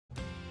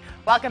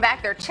Welcome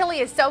back. Their chili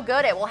is so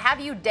good it will have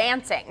you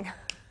dancing.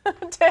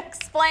 To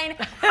explain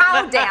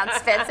how dance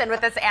fits in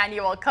with this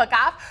annual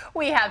cook-off,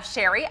 we have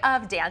Sherry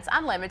of Dance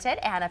Unlimited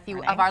and a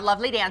few of our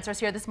lovely dancers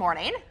here this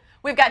morning.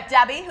 We've got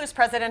Debbie, who's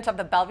president of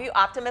the Bellevue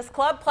Optimist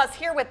Club, plus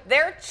here with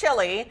their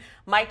chili,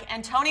 Mike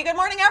and Tony. Good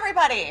morning,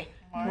 everybody.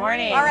 Good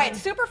morning. All right,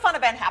 super fun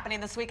event happening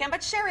this weekend.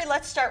 But Sherry,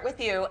 let's start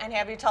with you and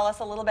have you tell us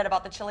a little bit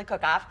about the chili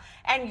cook-off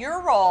and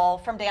your role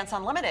from Dance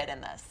Unlimited in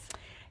this.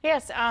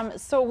 Yes,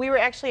 so we were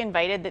actually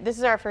invited. This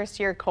is our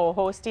first year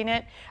co-hosting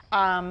it.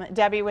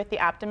 Debbie with the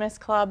Optimist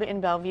Club in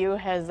Bellevue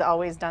has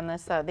always done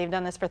this. They've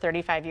done this for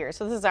 35 years.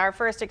 So this is our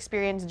first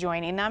experience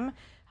joining them,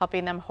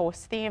 helping them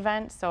host the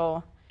event.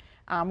 So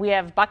we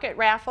have bucket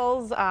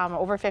raffles,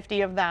 over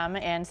 50 of them,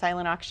 and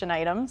silent auction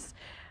items.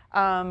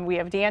 We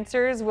have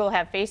dancers. We'll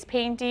have face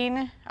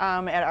painting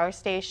at our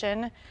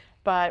station,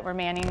 but we're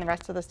manning the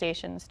rest of the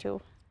stations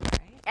too.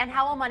 And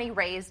how will money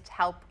raised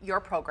help your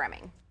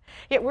programming?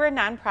 Yeah, we're a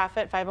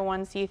nonprofit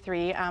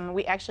 501c3.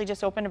 We actually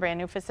just opened a brand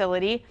new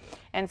facility,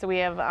 and so we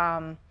have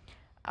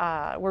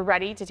we're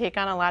ready to take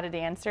on a lot of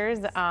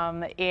dancers,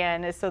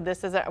 and so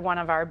this is one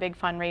of our big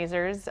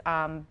fundraisers.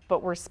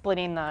 But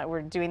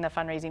we're doing the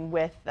fundraising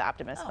with the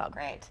Optimist Club.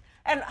 Great.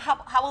 And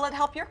how will it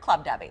help your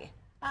club, Debbie?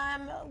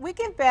 We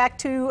give back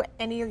to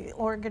any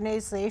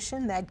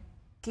organization that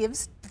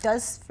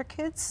does for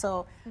kids.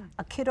 So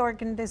a kid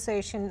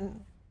organization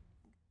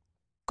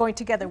going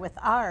together with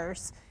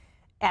ours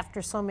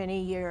after so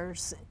many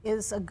years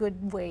is a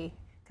good way,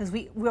 because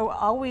we will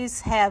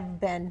always have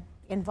been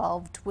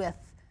involved with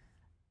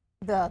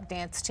the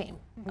dance team.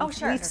 Oh,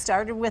 sure. We've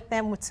started with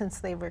them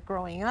since they were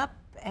growing up,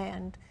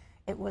 and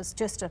it was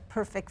just a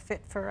perfect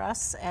fit for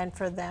us and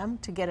for them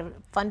to get a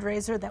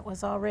fundraiser that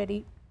was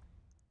already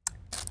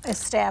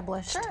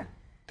established. Sure.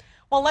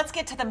 Well, let's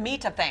get to the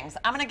meat of things.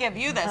 I'm going to give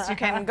you this. You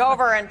can go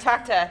over and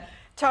talk to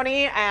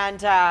Tony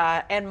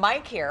and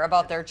Mike here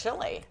about their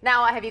chili.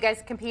 Now, have you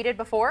guys competed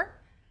before?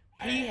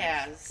 He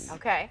has.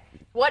 Okay.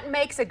 What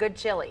makes a good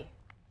chili?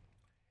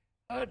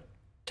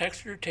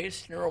 Texture,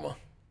 taste, and aroma.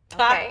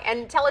 Okay.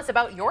 And tell us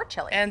about your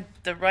chili. And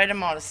the right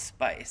amount of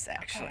spice,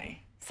 actually.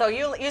 Okay. So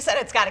you said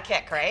it's got a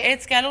kick, right?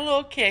 It's got a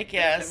little kick,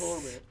 yes. A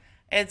little bit.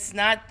 It's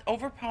not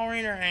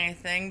overpowering or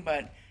anything,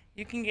 but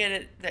you can get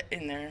it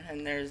in there.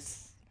 And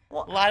there's a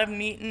lot of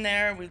meat in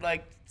there. We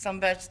like some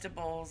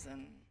vegetables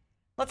and.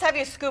 Let's have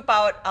you scoop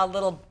out a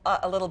little bit.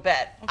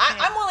 Okay.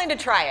 I'm willing to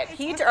try it,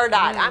 heat or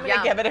not. I'm going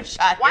to give it a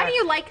shot. Why do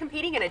you like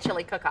competing in a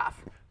chili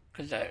cook-off?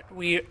 Because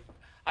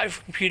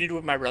I've competed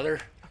with my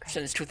brother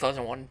since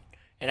 2001,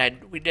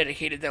 and we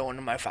dedicated that one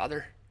to my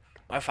father.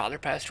 My father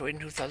passed away in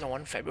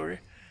 2001, February,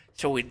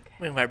 so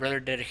my brother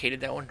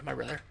dedicated that one to my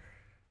brother.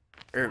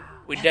 Or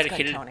we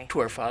dedicated it to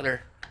our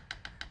father.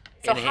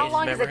 So how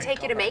long does it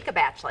take you to make a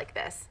batch like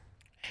this?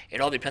 It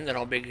all depends on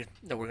how big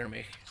that we're going to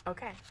make.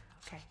 Okay.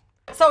 Okay.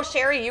 So,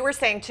 Sherry, you were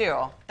saying, too,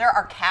 there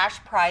are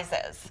cash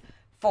prizes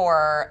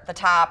for the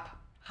top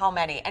how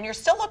many? And you're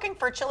still looking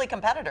for chili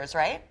competitors,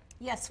 right?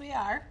 Yes, we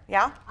are.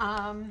 Yeah?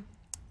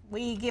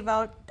 We give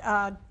out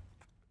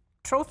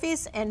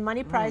trophies and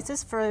money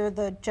prizes for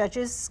the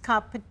judges'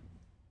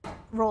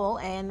 role,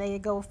 and they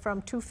go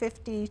from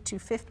 $250 to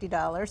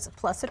 $50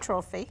 plus a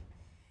trophy.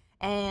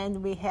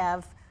 And we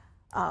have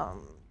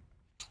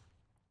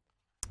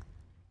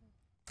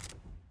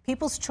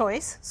People's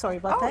Choice. Sorry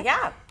about that. Oh,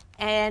 yeah.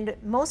 And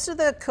most of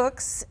the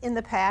cooks in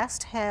the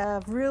past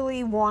have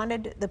really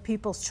wanted the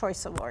People's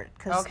Choice Award,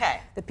 because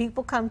the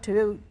people come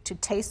to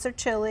taste their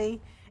chili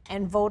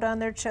and vote on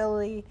their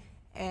chili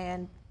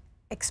and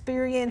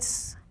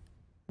experience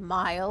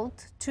mild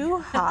to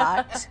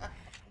hot.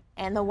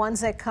 And the ones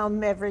that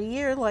come every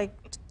year, like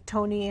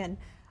Tony and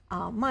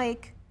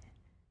Mike,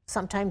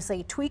 sometimes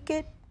they tweak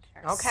it,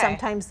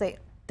 sometimes they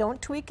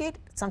don't tweak it,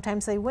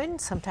 sometimes they win,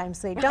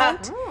 sometimes they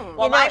don't.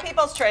 Well, my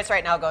People's Choice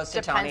right now goes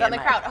to Tony. Depends on the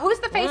crowd. Who's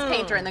the face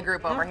painter in the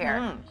group over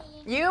here?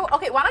 You?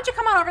 Okay, why don't you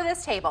come on over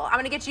this table? I'm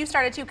going to get you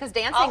started too, because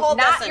dancing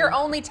not your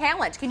only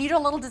talent. Can you do a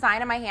little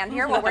design on my hand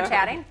here while we're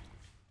chatting?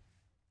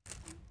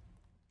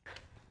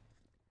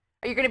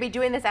 Are you going to be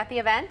doing this at the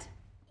event?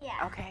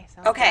 Yeah. Okay.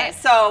 Okay,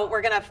 so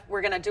we're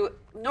gonna do it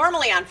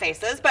normally on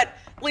faces, but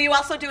will you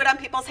also do it on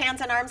people's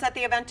hands and arms at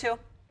the event too?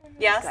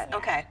 Yes. Good.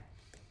 Okay.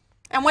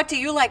 And what do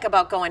you like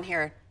about going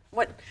here?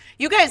 What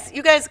you guys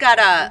got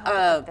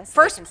a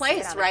first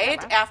place,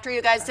 right? After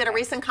you guys did a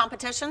recent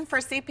competition for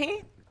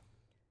CP?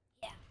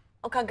 Yeah.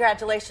 Oh,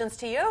 congratulations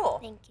to you.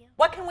 Thank you.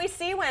 What can we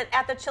see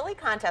at the chili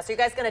contest? Are you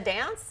guys gonna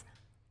dance?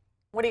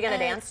 What are you gonna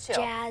dance to?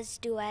 Jazz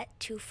duet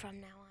 2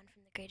 from now on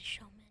from The Greatest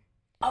Showman.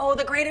 Oh,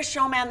 The Greatest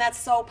Showman, that's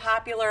so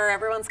popular.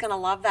 Everyone's going to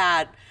love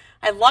that.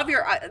 I love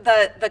your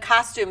the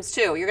costumes,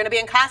 too. You're going to be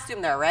in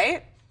costume there,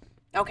 right?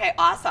 Okay,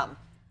 awesome.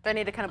 Do I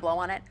need to kind of blow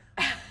on it?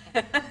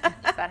 Does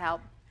that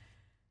help?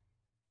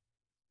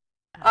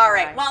 All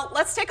right, well,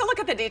 let's take a look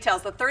at the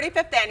details. The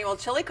 35th Annual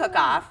Chili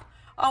Cook-Off.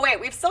 Oh, wait,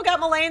 we've still got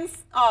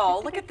Melane's.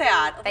 Oh, look at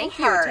that. Thank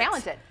you, you're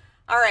talented.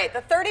 All right,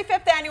 the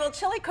 35th annual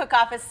chili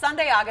cook-off is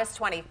Sunday, August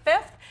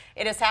 25th.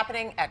 It is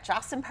happening at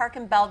Jocelyn Park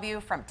in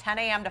Bellevue from 10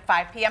 a.m. to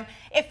 5 p.m.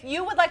 If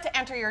you would like to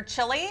enter your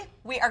chili,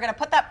 we are going to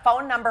put that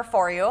phone number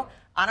for you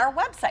on our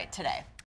website today.